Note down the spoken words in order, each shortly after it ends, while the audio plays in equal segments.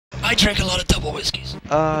I drank a lot of double whiskeys.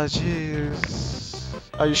 Jeez.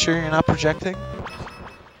 Are you sure you're not projecting?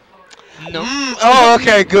 No. Oh,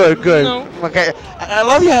 okay, good. No. Okay, I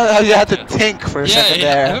love how you had to think for a second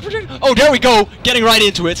there. Oh, there we go. Getting right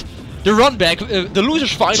into it. The run back, the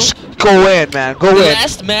losers final. Just go in, man. Go in. The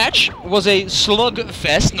last match was a slug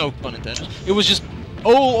fest. No pun intended. It was just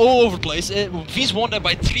all over the place. Vies won that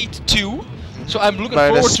by 3-2. So I'm looking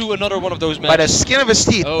forward to another one of those matches. By the skin of his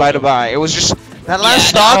teeth, by the by. It was just that last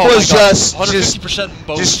stock stock was just 150%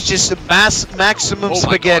 bonus. just a maximum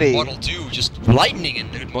spaghetti. God, what'll do? Just lightning in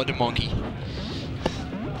the monkey.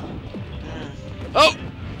 Oh,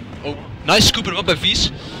 nice scooping him up by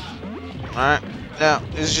Vies. All right, now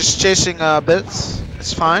he's just chasing bits.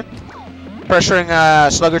 It's fine. Pressuring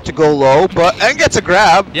Sluggard to go low, and gets a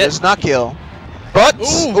grab. Yep. Does not kill. But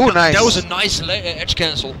ooh, nice. That was a nice edge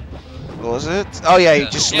cancel. Was it? Oh yeah, he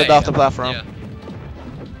just slid off the platform. Yeah.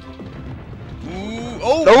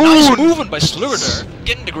 Ooh, nice movement by Sluggard there.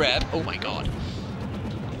 Getting the grab. Oh my god.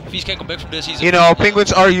 Vies can't come back from this. He's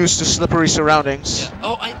penguins are used to slippery surroundings. Yeah.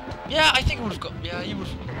 Oh, I think it would have gone. Yeah, he would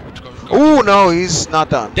have. Ooh, no, he's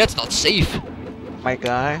not done. That's not safe. My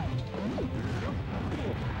guy.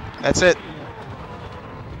 That's it.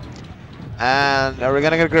 And are we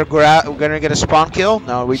gonna get a spawn kill?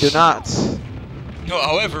 No, we do not. No,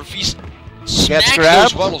 however, Vies gets smacks grabbed.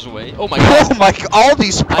 those bottles away. Oh my god. Oh my! All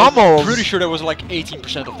these pummels. I'm pretty sure there was like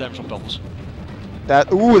 18% of damage on pummels.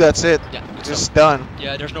 That's it. Yeah, just done.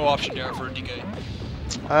 Yeah, there's no option there for a DK.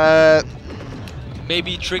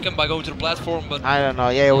 Maybe trick him by going to the platform, but I don't know.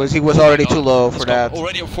 Yeah, he was already too low for that.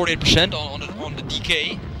 Already at 48% on the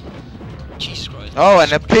DK. Jesus Christ. Oh,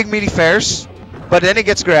 and a big meaty fares, but then he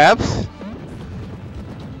gets grabbed.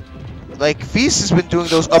 Like Vies has been doing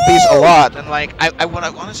those upbeats a lot, and like what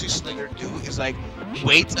I want to see Sluggard do is like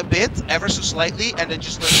wait a bit, ever so slightly, and then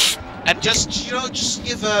just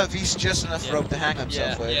give Vies just enough rope to hang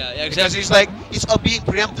himself with. Yeah, exactly. Because he's upbeating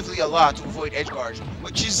preemptively a lot to avoid edge guards,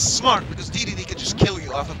 which is smart because Dedede can just kill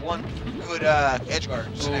you off of one good edge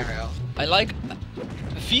guard scenario. I like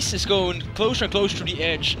Vies is going closer and closer to the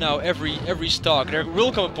edge now. Every stock, there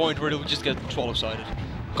will come a point where they'll just get swallow-sided.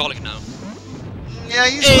 Calling it now. Yeah,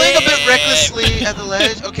 he's playing a bit recklessly at the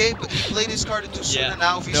ledge. Okay, but he played his card too soon, and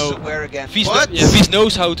now Vies is aware again. Vies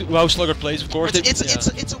knows how Sluggard plays, of course.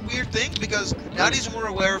 It's a weird thing because now he's more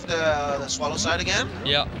aware of the swallow side again.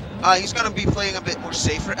 Yeah. He's gonna be playing a bit more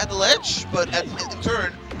safer at the ledge, but in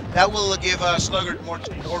turn, that will give Sluggard more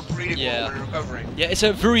breathing room and recovering. Yeah, it's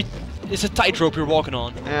a tightrope you're walking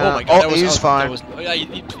on. Yeah. Oh my god, he's fine.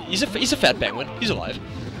 He's a fat penguin. He's alive.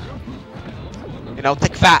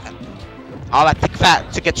 Thick fat. All that thick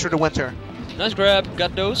fat to get through the winter. Nice grab,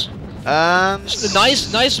 got those.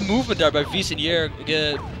 Nice movement there by Vies in the air,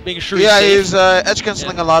 making sure he's safe. He's edge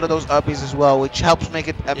canceling a lot of those uppies as well, which helps make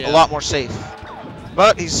it a lot more safe.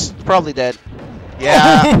 But he's probably dead.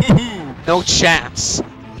 Yeah, no chance.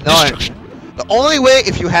 None. The only way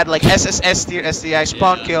if you had like SSS tier SDI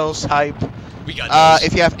spawn kills hype. We got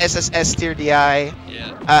if you have SSS tier DI,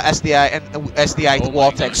 SDI and SDI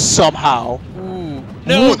wall tech somehow.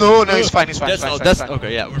 No, he's fine, he's fine.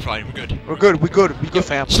 Okay, yeah, we're fine, we're good. We're good,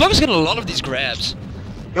 fam. Sluggar's getting a lot of these grabs.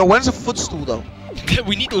 Yo, when's a footstool though?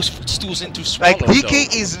 We need those footstools into swallow. Like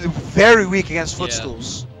DK is very weak against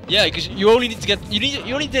footstools. Yeah, because you only need to get need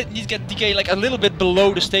to get DK like a little bit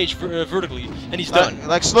below the stage vertically, and he's done.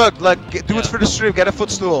 Like Slug, do it for the stream. Get a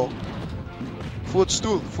footstool.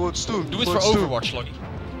 Footstool. Do it for Overwatch, Sluggy.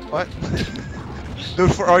 What? Do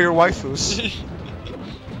it for all your waifus.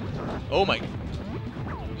 Oh my.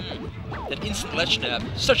 That instant ledge snap,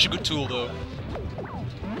 such a good tool though.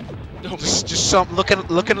 Oh, just some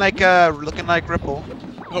looking like Ripple.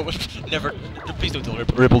 Oh, never. Please don't tell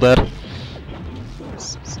Ripple that.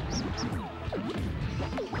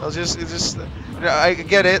 I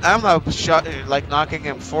get it. I'm not knocking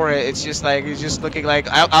him for it. It's just like he's just looking like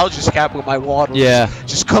I'll just cap with my water. Yeah.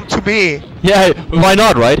 Just come to me. Yeah. Why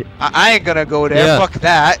not, right? I ain't gonna go there. Yeah. Fuck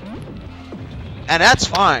that. And that's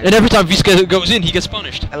fine. And every time Vies goes in, he gets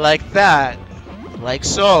punished. I like that. Like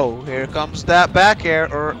so. Here comes that back air.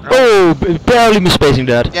 Oh, barely misspacing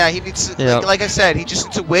that. Yeah, he needs to, like I said, he just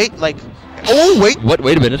needs to wait. Oh, wait. What?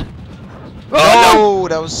 Wait a minute. Oh, no.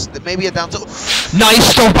 That was maybe a down tilt. Nice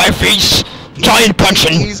stop by Vies. Giant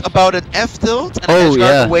punching. He's about an F tilt and an edge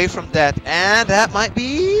guard away from that. And that might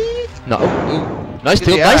be... No. Nice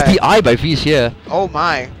tilt. Nice DI by Vies, yeah. Oh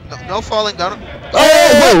my. No falling down.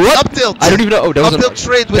 Oh, what? Up tilt. I don't even know. Oh, that was up tilt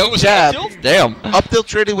trade with jab. Damn. Up tilt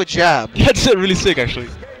traded with jab. That's really sick, actually.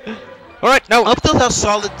 Alright, now. Up tilt has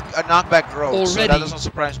solid knockback throws, so that doesn't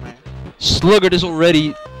surprise me. Sluggard is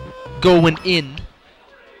already going in.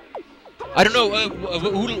 I don't know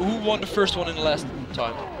who won the first one in the last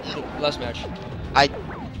time, the last match. I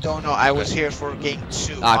don't know. I was here for game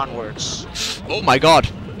 2 onwards. Oh my god.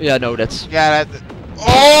 Yeah, no, that's. Yeah.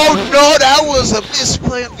 Oh no, that was a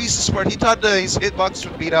misplay on Vies' part. He thought his hitbox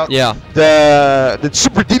would beat out the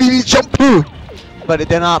super Dedede jump, but it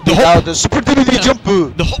did not beat out the super Dedede jump.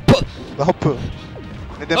 The hop. The hop.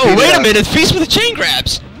 Oh wait a minute, Vies with the chain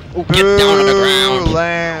grabs. Oh, get down on the ground.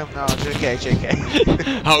 Lamb. No,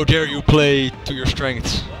 JK. How dare you play to your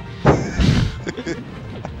strengths?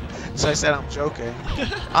 So I said I'm joking.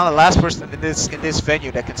 I'm the last person in this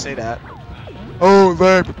venue that can say that. Oh,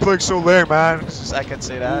 lame! You're playing so lame, man. I can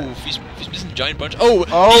say that. Ooh, Vies missing giant punch. Oh,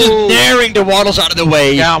 he's just naring the waddles out of the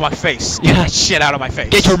way. Get out of my face. Get that shit out of my face.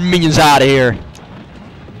 Get your minions out of here.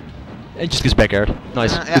 And just gets back aired.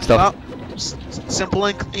 Nice, good stuff. Well, simple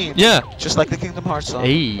and clean. Yeah. Just like the Kingdom Hearts song.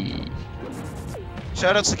 Hey.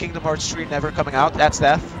 Shoutouts to Kingdom Hearts 3 never coming out. That's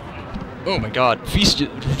death. Oh my god, Vies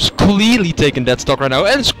just clearly taking that stock right now,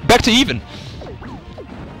 and it's back to even.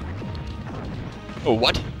 Oh,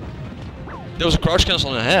 what? There was a crouch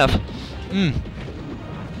cancel and a half.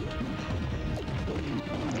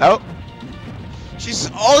 Oh.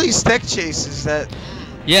 She's all these tech chases that.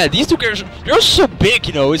 Yeah, these two characters, they're so big,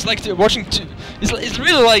 you know. It's like watching two. It's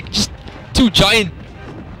really like just two giant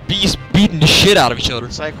beasts beating the shit out of each other.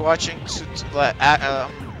 It's like watching.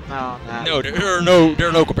 No, there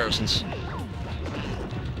are no comparisons.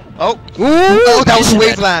 Oh, that was a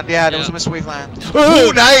Waveland. Yeah, that was a miss Waveland.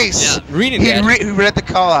 Ooh, nice. Yeah, reading he read the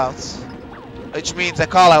callouts, which means the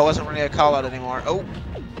callout wasn't really a callout anymore. Oh.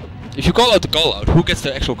 If you call out the callout, who gets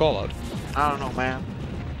the actual callout? I don't know, man.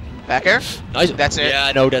 Back air? Nice. That's it. Yeah,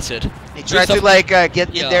 I know, that's it. He tried to like get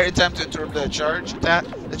in there in time to interrupt the charge attack,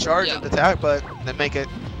 of the attack, but then make it.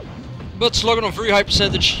 But Sluggard on very high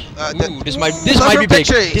percentage. Ooh, this might be big.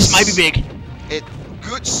 This might be big. It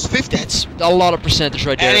good 50. That's a lot of percentage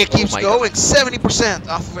right there. And it keeps going 70%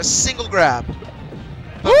 off of a single grab.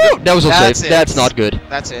 Woo! That was unsafe. That's not good.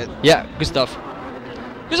 That's it. Yeah, good stuff.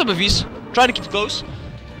 Good stuff, Vies. Trying to keep it close.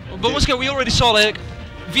 But once again, we already saw like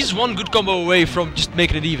Vies is one good combo away from just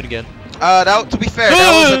making it even again. To be fair,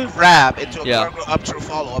 that was a grab into a cargo up through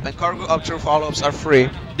follow-up, and cargo up through follow-ups are free.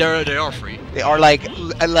 They are free. They are like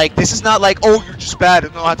this is not like, oh, you're just bad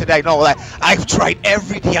and know how to die. No, like I've tried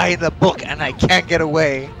every DI in the book and I can't get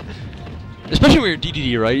away. Especially when you're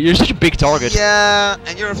DDD, right? You're such a big target. Yeah,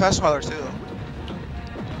 and you're a fast faller too.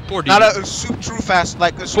 Poor DDD. Not a true fast,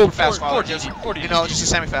 like a super fast faller. You know, just a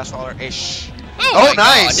semi-fast faller-ish. Oh,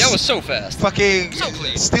 nice! God, that was so fast. Fucking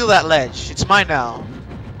steal that ledge. It's mine now.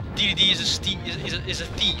 DDD is a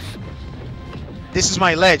thief. This is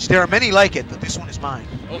my ledge. There are many like it, but this one is mine.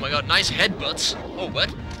 Oh my god, nice headbutts. Oh,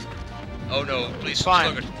 what? Oh no, please.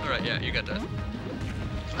 Fine. Alright, yeah, you got that.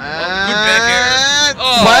 Good back air.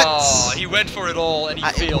 Oh, what? He went for it all and he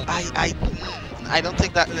failed. I don't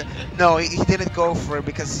think that. No, he didn't go for it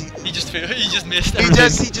because he just failed. He just missed. He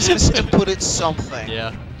just misinputted something.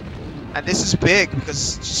 Yeah. And this is big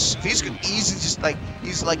because Vies could easily just like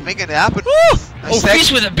making it happen. Oh,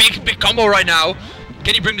 Vies with a big combo right now.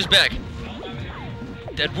 Can he bring this back?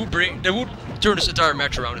 That would turn this entire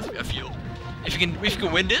match around. I feel. If you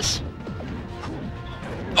can win this.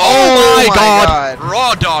 Oh my god!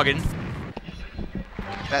 Raw dogging.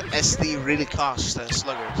 That SD really cost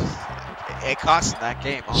Sluggard. It cost that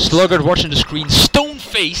game. Honestly. Sluggard watching the screen,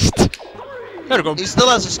 stone-faced. Gotta go. He still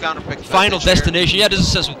has his counter pick. Final destination. Yeah, this is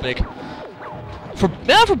a sensible pick. For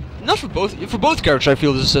both characters, I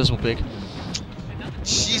feel this is a sensible pick.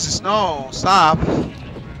 Jesus, no! Stop!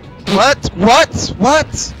 What?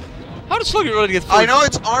 What? How did Sluggard really get? I know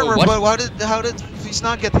it's armor, but how did Vies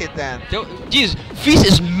not get hit then? Jeez, Vies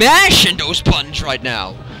is mashing those buttons right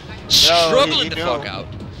now, struggling the fuck out.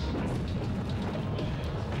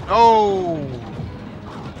 No,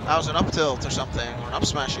 that was an up tilt or something, or an up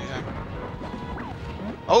smash even.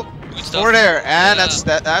 Oh, forward air, and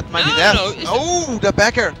that might be death. Oh, the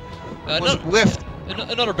back air was whiffed.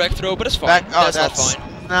 Another back throw, but it's fine. That's not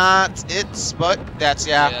fine. Not it, but that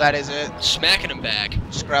is it. Smacking him back.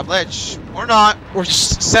 Just grab ledge, or not, or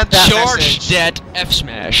just send that charge message. That F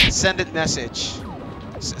smash. Send it message.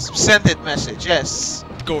 Send it message. Yes.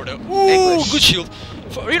 Gordo. Ooh, English. Good shield.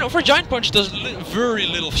 For giant punch does very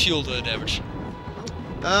little shield damage.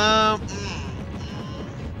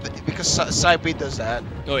 Because side beat does that.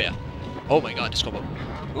 Oh yeah. Oh my god, this combo.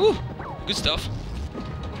 Ooh, good stuff.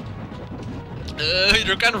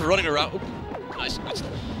 They're kind of running around. Ooh, nice, good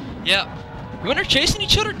stuff. Yeah. When they're chasing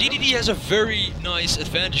each other, Dedede has a very nice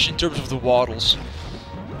advantage in terms of the waddles.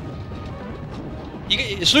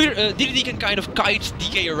 Dedede can kind of kite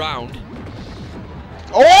DK around.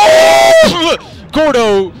 Oh!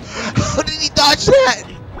 Gordo! How did he dodge that?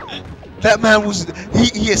 That man was,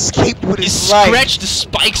 he escaped with his life. He scratched the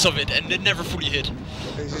spikes of it and it never fully hit.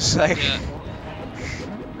 It's just like, yeah.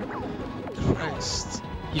 Christ.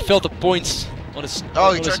 He felt the points on his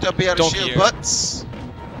Oh, he turned up behind the shield, here. but...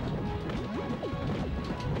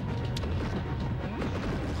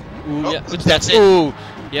 Ooh, oh, yeah, that's it. Ooh,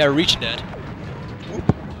 yeah, reaching that. Whoop.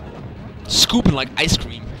 Scooping like ice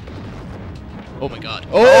cream. Oh my god.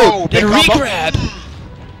 Oh, that re-grab!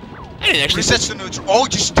 I didn't actually resets the neutral. Oh,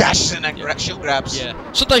 just dashes in and shield grabs. Yeah.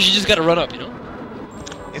 Sometimes you just gotta run up, you know?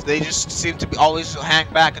 If they just seem to be always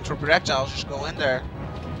hang back and throw projectiles, just go in there.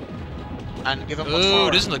 And give him one forward.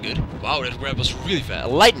 Oh, this is not good. Wow, that grab was really fast.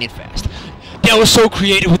 Lightning fast. That was so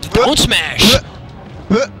creative with the down smash!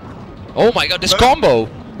 Oh my god, this combo!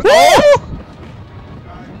 Oh!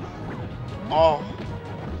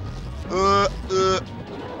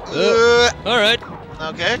 Alright.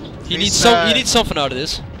 Okay. He needs something out of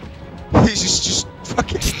this. He's just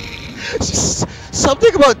fucking just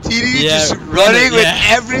something about Dedede just running with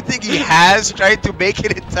everything he has, trying to make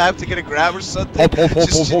it in time to get a grab or something.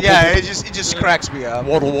 It just cracks me up.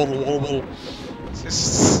 Waddle, waddle, waddle, waddle.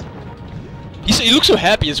 Just... He looks so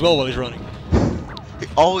happy as well while he's running. He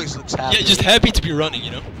always looks happy. Yeah, just happy to be running,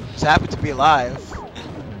 you know? He's happy to be alive.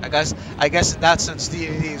 I guess in that sense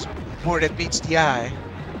Dedede is more than meets the eye.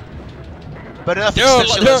 But enough there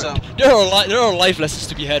are life lessons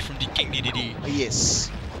to be had from the King Dedede.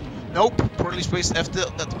 Yes. Nope. Poorly spaced F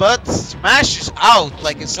tilt. But smashes out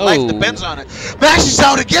like his life depends on it. Smashes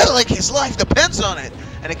out again like his life depends on it.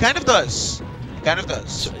 And it kind of does. It kind of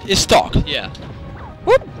does. So it's stock, yeah.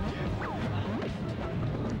 Whoop.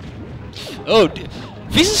 Oh,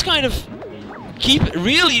 Vies is kind of doing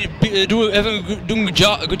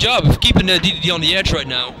a good job of keeping Dedede on the edge right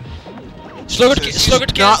now.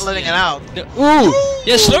 Sluggard not letting it out. Ooh!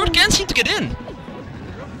 Yeah, Sluggard can't seem to get in.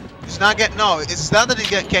 He's not getting. No, it's not that he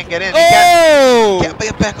can't get in. Oh! He can't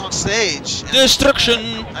get back on stage. Destruction!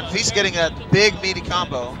 And Vies getting a big meaty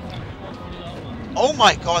combo. Oh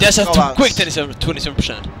my god! That's a quick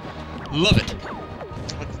 27%. Love it.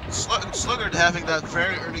 Sluggard having that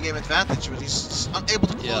very early game advantage, but he's unable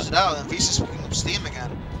to close it out, and Vies is picking up steam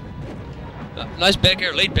again. Nice back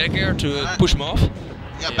air, late back air to push him off.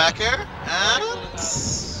 Yeah, back air, and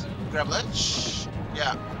grab ledge.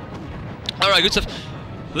 Yeah. Alright, good stuff.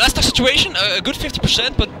 Last stock situation, a good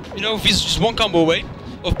 50%, but you know, Vies is just one combo away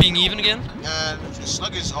of being even again. And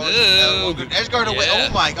Slug is always good edge guard away.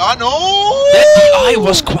 Oh my god, no! That DI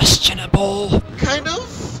was questionable. Kind of.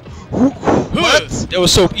 What? That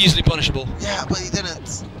was so easily punishable. Yeah, but he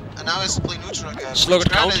didn't. And now he has to play neutral again.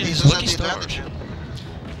 Sluggard counting his lucky stars.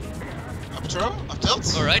 Up throw? Up tilt?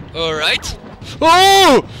 Alright, alright.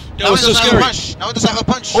 Oh! That was so scary. Now he doesn't have a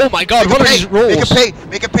punch. Oh my god, what are these rolls?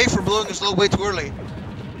 Make him pay for blowing his low way too early.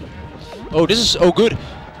 Oh, this is so good.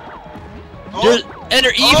 And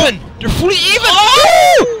they're even! They're fully even!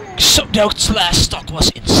 Oh! So that last stock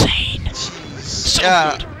was insane. So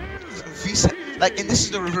good. Vies, like, and this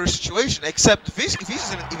is the reverse situation, except Vies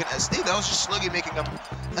isn't even SD, that was just Sluggy making an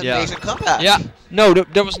amazing comeback. Yeah, no,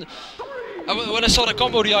 there was... when I saw the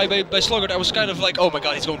combo DI by Sluggard, I was kind of like, oh my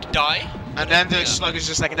god, he's going to die. And then the Slug is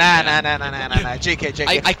just like, nah,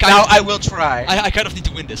 JK. Now I will try. I kind of need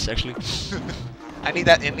to win this, actually. I need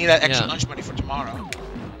that extra lunch money for tomorrow.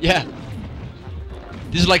 Yeah.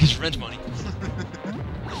 This is like his rent money.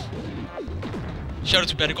 Shout out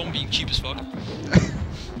to Wageningen being cheap as fuck.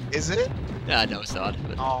 Is it? Yeah, no, it's not.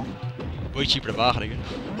 But oh. Way cheaper than Wageningen.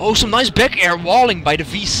 Oh, some nice back air walling by the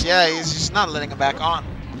Vies. Yeah, he's just not letting him back on.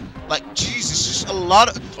 Like, Jesus, just a lot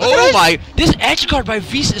of... Oh my! This edge guard by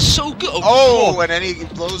Vies is so good! Oh, and then he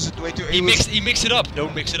blows it way too... He mixed it up.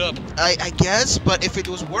 Don't mix it up. I guess, but if it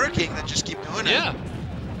was working, then just keep doing it. Yeah.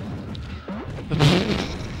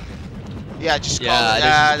 Yeah, just call it.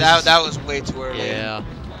 That was way too early. Yeah.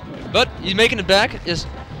 But he's making it back. Is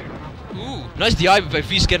ooh, nice DI by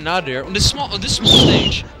Vies getting out of there on this small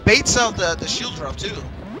stage. Baits out the shield drop too.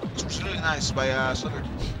 It's really nice by Sluggard.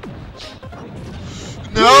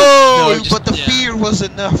 No, but the fear was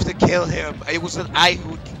enough to kill him. It wasn't I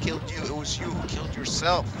who killed you. It was you who killed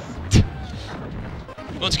yourself.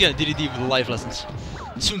 Once again, Dedede with the life lessons.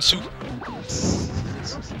 Sun Tzu.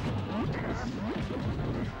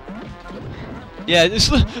 Yeah,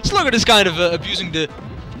 Sluggard is kind of abusing the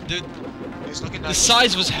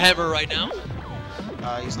size of his hammer right now.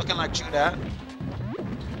 He's looking like Chewdat.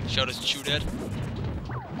 Shout out to Chewdat.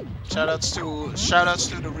 Shoutouts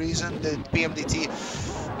to the reason that BMDT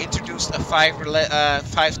introduced a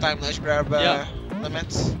 5-time ledge grab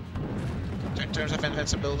limit in terms of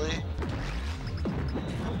invincibility.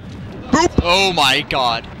 Boop! Oh my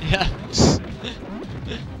god! Yeah.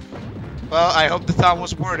 Well, I hope the time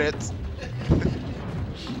was worth it.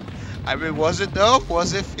 I mean, was it though?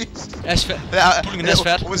 Was it? Pulling an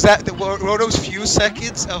S-Fat. Was that were those few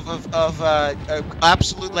seconds of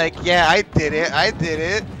absolute like, yeah, I did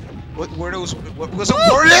it. What were those? What was it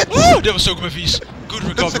worth it? Oh, that was so good by Vies. Good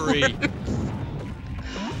recovery.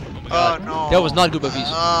 Oh no. That was not good by Vies.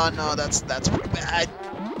 Oh no, that's pretty bad.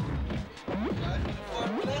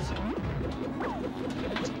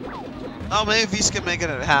 Oh, maybe Vies can make it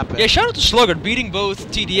happen. Yeah, shout out to Sluggard beating both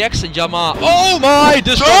TDX and Yamaha. Oh my!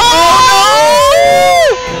 This Oh!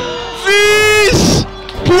 Vies!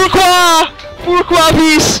 Pourquoi? Pourquoi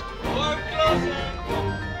Vies?